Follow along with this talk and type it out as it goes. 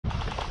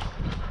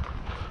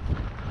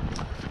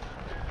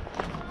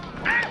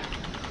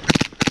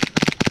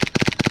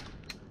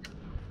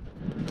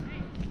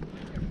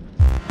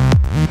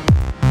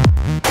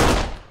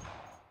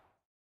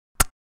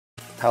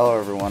Hello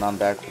everyone, I'm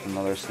back with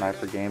another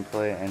sniper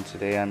gameplay, and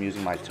today I'm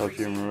using my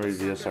Tokyo Marui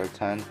VSR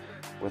 10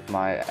 with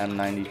my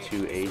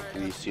M9A3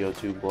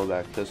 CO2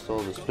 blowback pistol.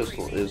 This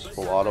pistol is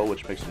full auto,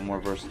 which makes it more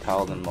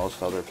versatile than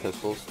most other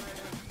pistols.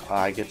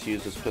 I get to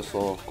use this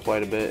pistol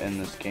quite a bit in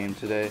this game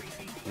today,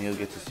 and you'll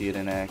get to see it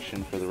in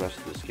action for the rest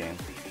of this game.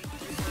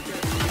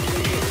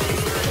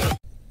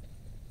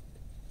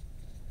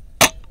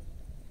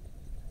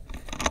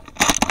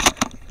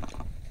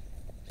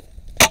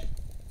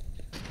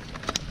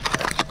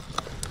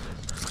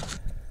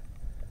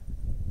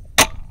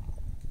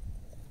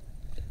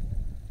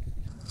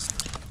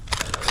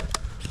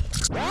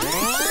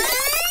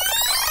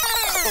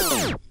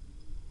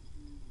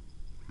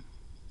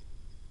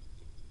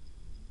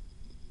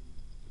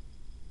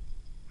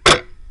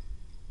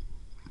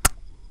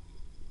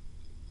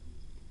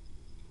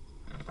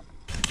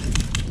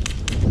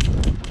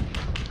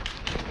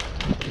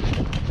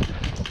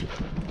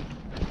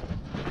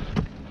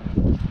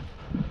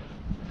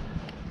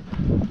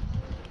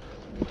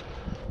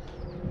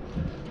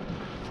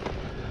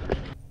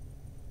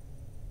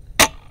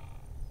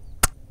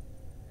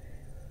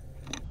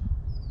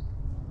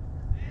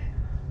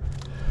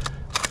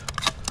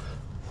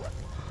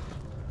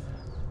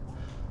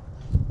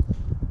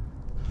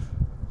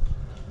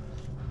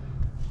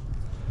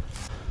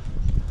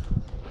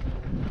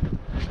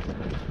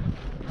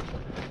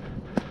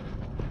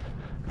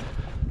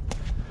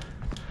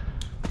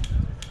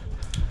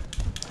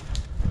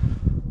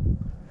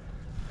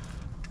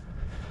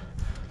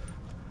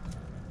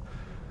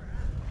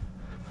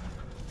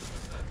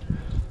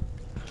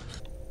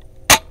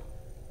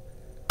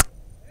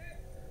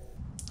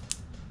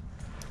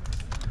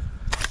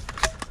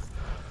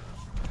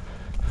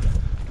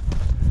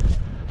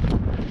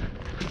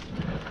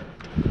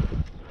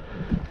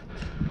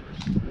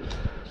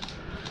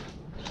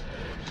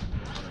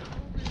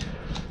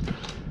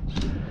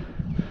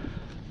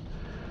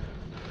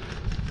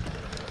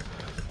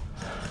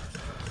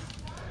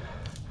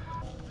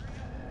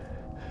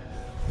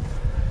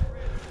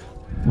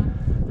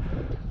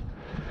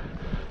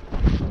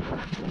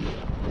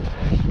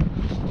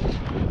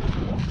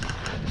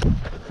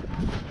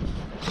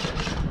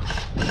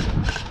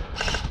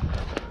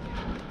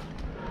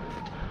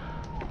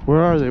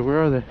 Where are they?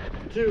 Where are they?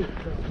 Two.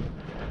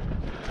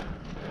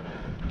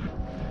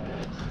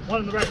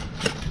 One on the right.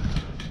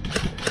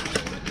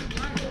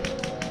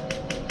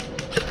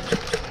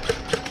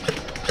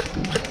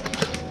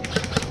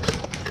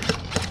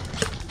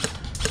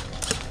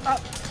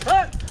 Up.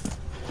 Cut.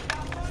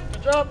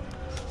 Good job.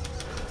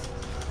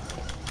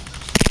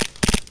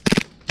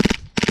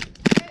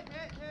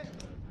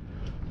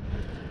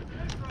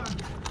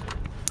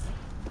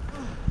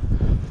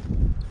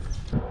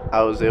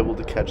 I was able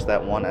to catch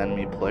that one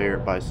enemy player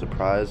by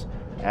surprise.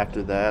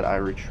 After that, I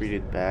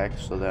retreated back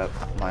so that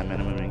my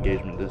minimum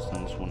engagement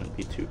distance wouldn't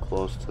be too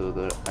close to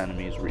the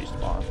enemy's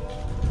respawn.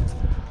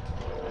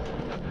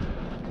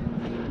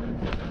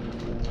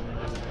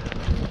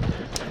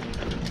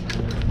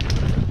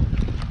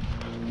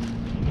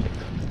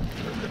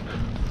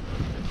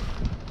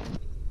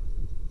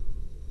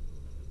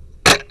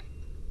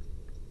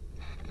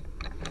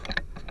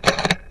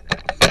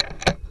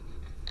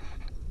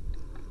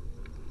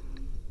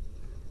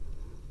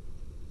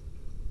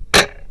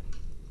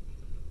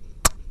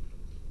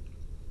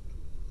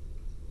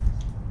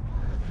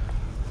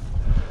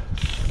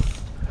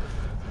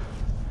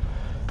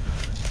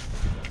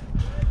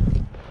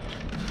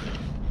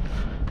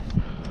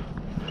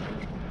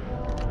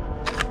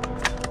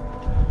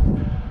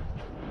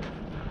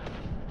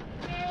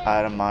 I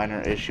had a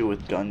minor issue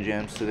with gun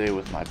jams today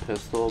with my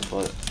pistol,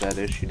 but that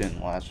issue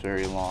didn't last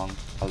very long.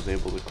 I was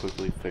able to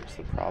quickly fix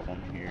the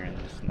problem here in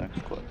this next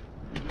clip.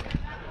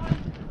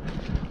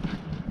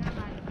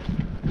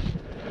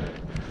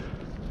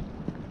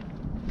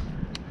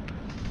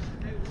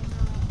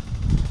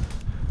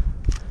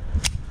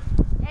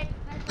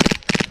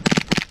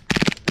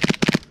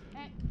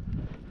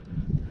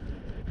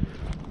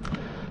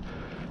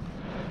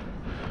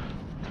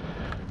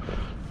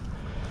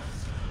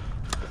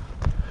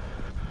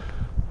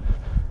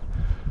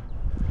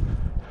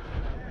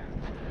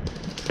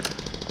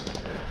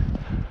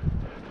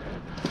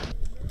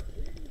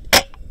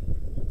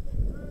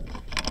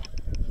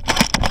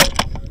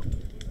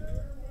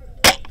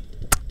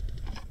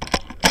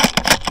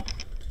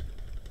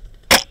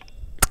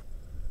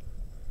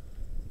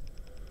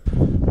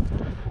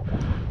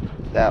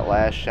 That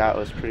last shot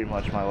was pretty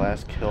much my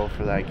last kill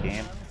for that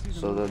game.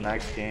 So the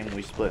next game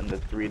we split into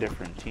 3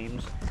 different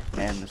teams,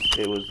 and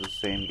it was the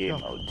same game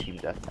mode, team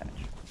deathmatch.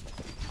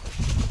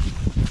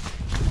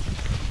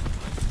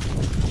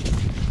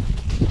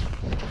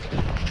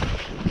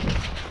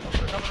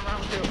 Coming around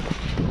with you.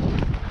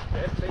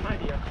 Okay, same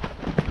idea.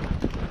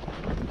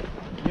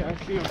 Yeah,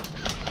 I see him.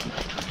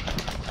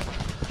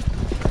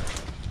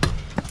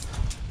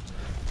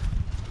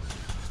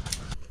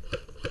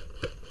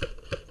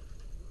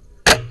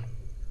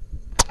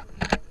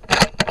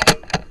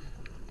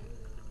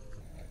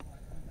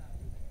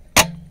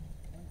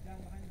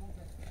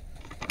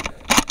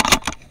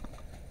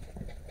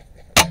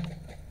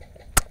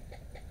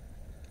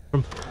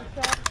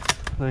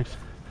 Thanks.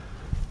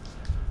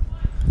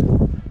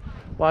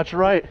 Watch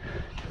right.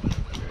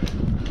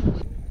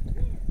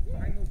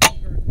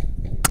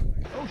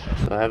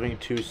 So having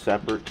two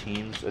separate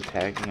teams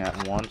attacking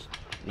at once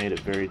made it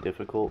very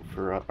difficult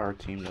for our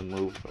team to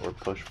move or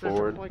push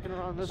forward.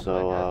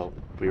 So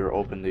we were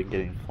open to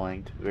getting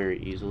flanked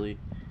very easily.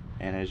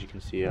 And as you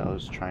can see, I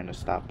was trying to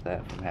stop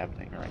that from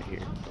happening right here.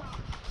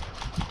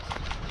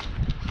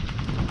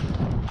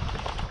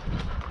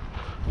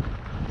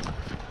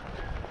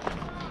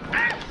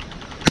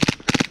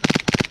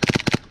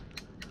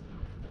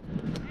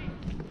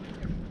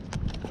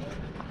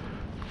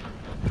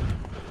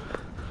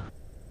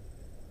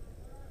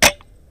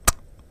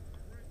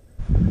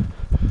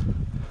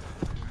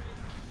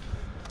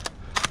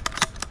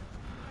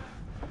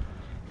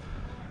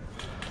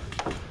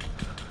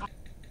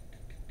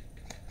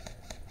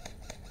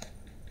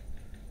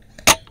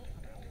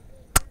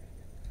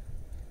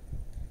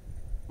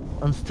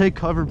 Let's take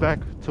cover back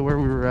to where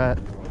we were at.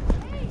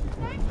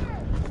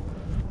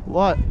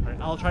 What? Right,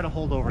 I'll try to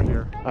hold over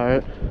here.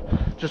 Alright.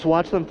 Just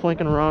watch them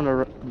flanking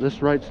around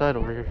this right side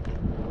over here.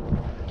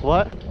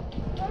 What?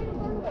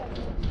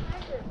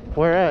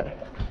 Where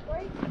at?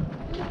 Right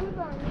in the blue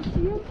barn. You see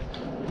him?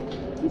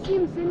 You see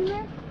him sitting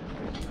there?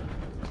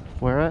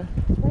 Where at?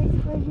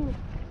 Right here.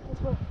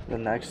 This way. The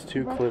next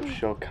two clips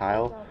show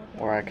Kyle,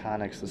 or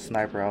Iconics, the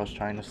sniper I was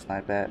trying to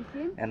snipe at,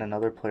 and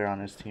another player on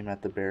his team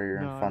at the barrier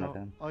in front of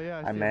him. Oh,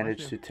 yeah, I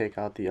managed to take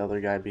out the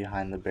other guy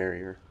behind the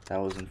barrier that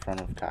was in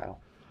front of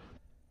Kyle.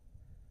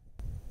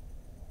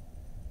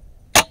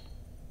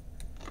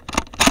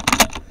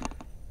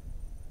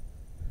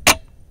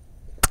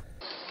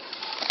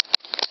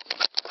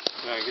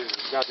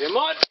 Goddamn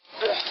mud!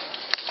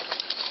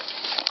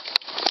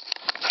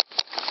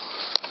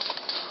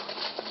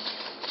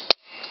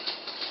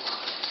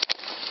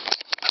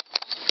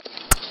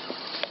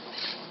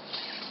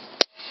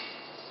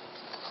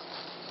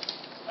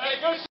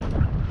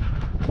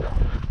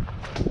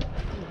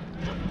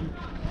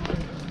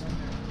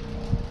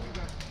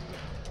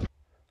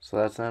 So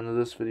that's the end of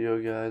this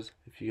video, guys.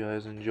 If you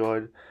guys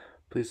enjoyed,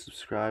 please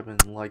subscribe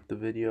and like the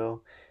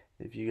video.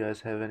 If you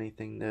guys have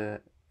anything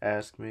to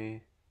ask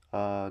me,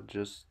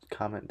 just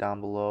comment down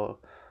below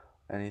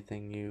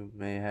anything you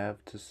may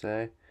have to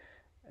say.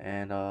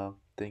 And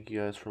thank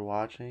you guys for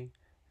watching,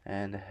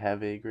 and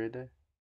have a great day.